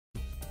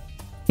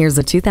Here's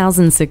a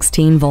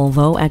 2016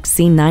 Volvo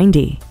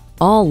XC90.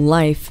 All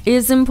life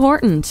is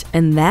important,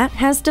 and that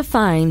has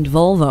defined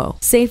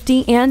Volvo.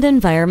 Safety and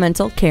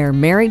environmental care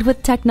married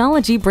with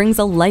technology brings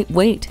a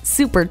lightweight,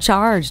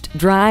 supercharged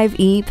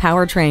Drive-E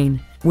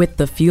powertrain. With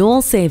the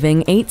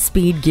fuel-saving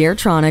 8-speed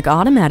Geartronic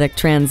automatic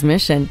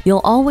transmission,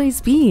 you'll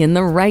always be in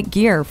the right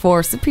gear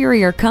for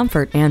superior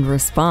comfort and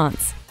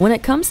response. When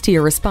it comes to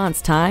your response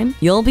time,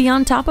 you'll be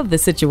on top of the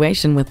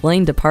situation with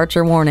lane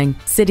departure warning,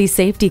 city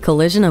safety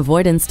collision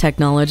avoidance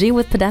technology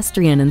with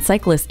pedestrian and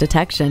cyclist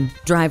detection,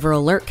 driver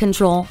alert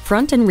control,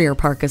 front and rear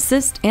park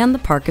assist, and the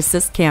park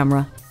assist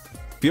camera.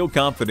 Feel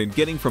confident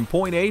getting from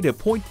point A to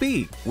point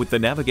B with the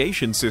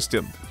navigation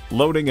system.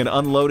 Loading and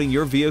unloading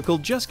your vehicle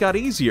just got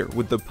easier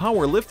with the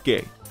power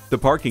liftgate. The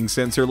parking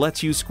sensor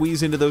lets you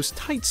squeeze into those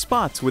tight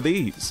spots with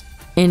ease.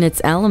 In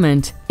its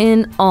element,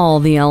 in all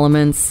the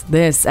elements,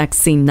 this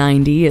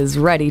XC90 is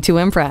ready to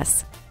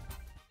impress.